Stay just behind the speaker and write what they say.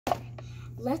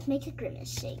let's make a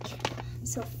Grimace Shake.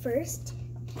 So first,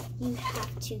 you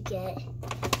have to get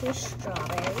your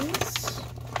strawberries.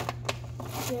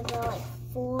 You have like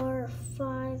 4 or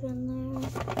 5 in there.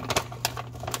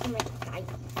 I'm like 5.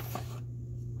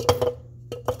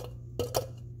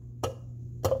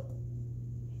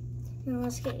 Now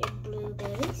let's get your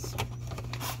blueberries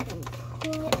and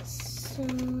put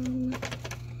some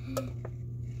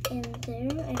in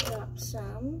there. I dropped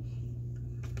some.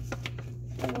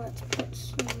 And let's put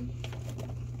some,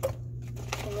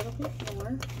 a little bit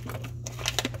more.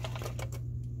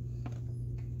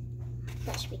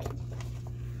 That should be good.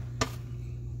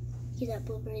 Get that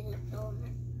blueberry that fell in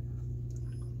there.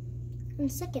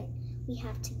 And second, we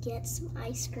have to get some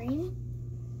ice cream.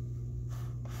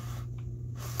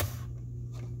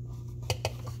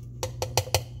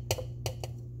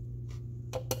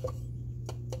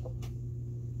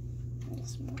 Get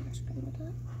some more ice cream with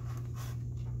that.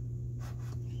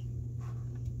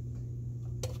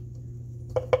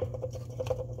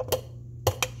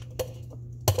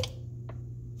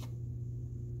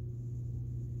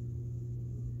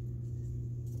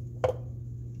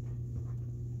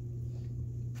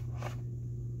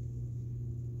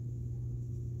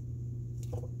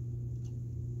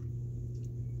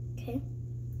 Okay,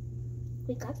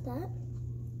 we got that.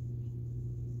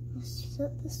 Let's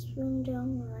set the spoon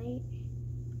down right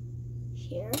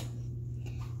here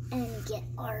and get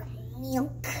our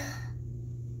milk.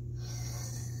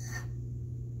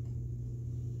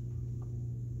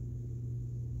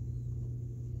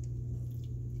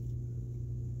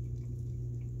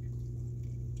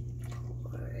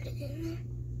 Pour it in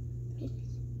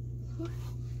there.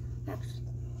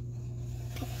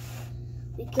 Okay,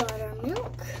 we got our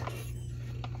milk.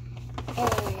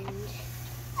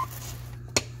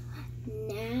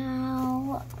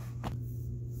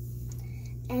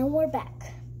 And we're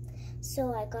back.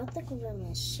 So I got the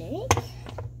Grimace Shake.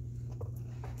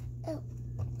 Oh.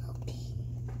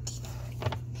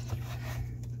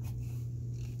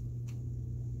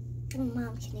 Oh,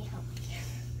 Mom, can you help me?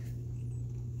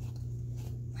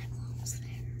 My mom's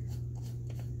there.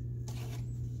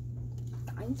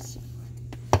 Thank you.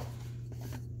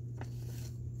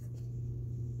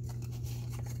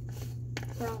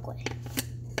 Wrong way.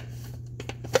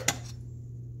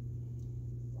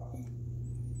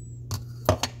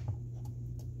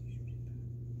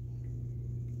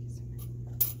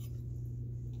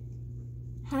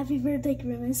 Happy birthday,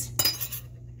 Grimace.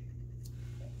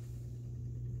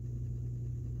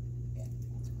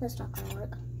 That's not gonna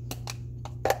work.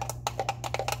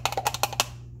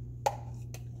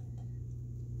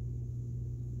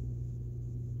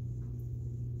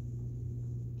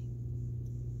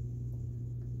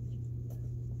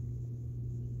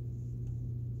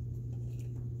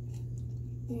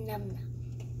 Num num.